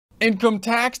Income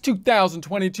tax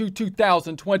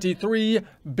 2022-2023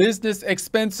 business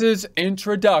expenses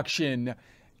introduction.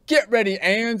 Get ready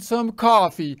and some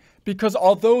coffee, because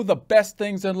although the best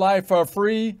things in life are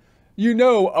free, you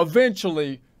know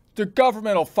eventually the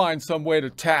government will find some way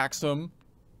to tax them.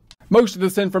 Most of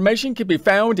this information can be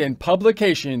found in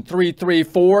Publication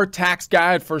 334, Tax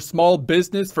Guide for Small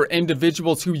Business for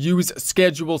Individuals Who Use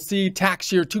Schedule C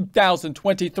Tax Year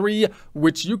 2023,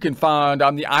 which you can find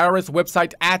on the IRS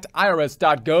website at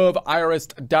irs.gov,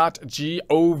 irs.gov.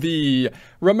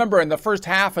 Remember, in the first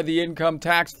half of the income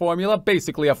tax formula,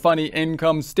 basically a funny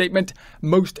income statement,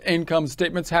 most income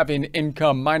statements having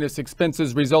income minus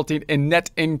expenses resulting in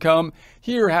net income.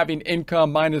 Here, having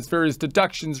income minus various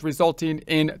deductions resulting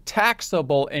in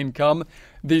taxable income.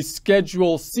 The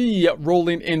Schedule C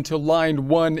rolling into line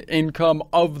 1 income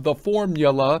of the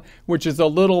formula, which is a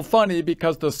little funny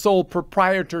because the sole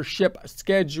proprietorship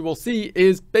Schedule C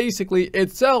is basically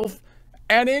itself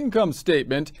an income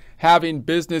statement, having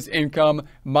business income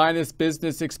minus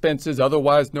business expenses,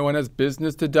 otherwise known as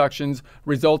business deductions,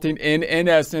 resulting in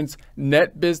essence,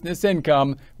 net business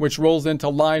income, which rolls into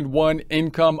line 1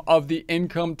 income of the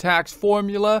income tax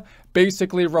formula,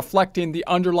 basically reflecting the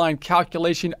underlying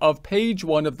calculation of page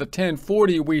 1 of the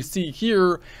 1040 we see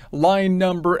here. Line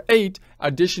number 8,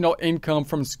 additional income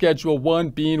from Schedule 1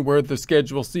 being where the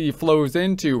Schedule C flows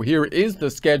into. Here is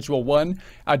the Schedule 1,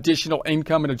 additional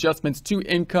income and adjustments to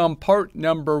income, part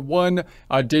number 1,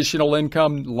 additional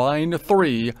income, line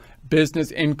 3,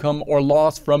 business income or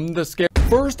loss from the schedule.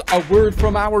 First, a word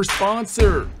from our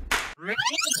sponsor.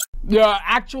 Yeah,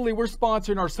 actually, we're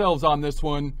sponsoring ourselves on this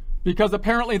one, because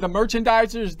apparently the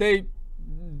merchandisers, they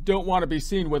don't want to be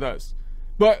seen with us.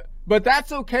 But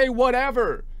that's okay,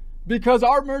 whatever, because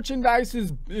our merchandise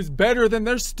is better than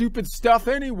their stupid stuff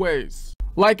anyways.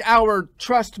 Like our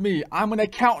Trust Me, I'm an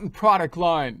Accountant product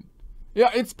line. Yeah,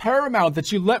 it's paramount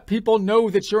that you let people know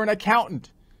that you're an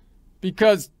accountant,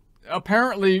 because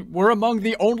apparently we're among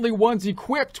the only ones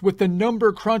equipped with the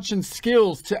number crunching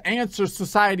skills to answer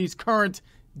society's current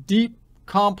deep,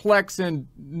 complex, and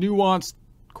nuanced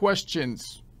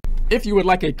questions. If you would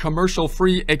like a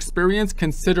commercial-free experience,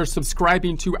 consider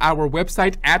subscribing to our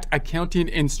website at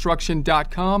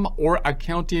accountinginstruction.com or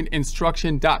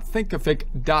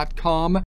accountinginstruction.thinkific.com.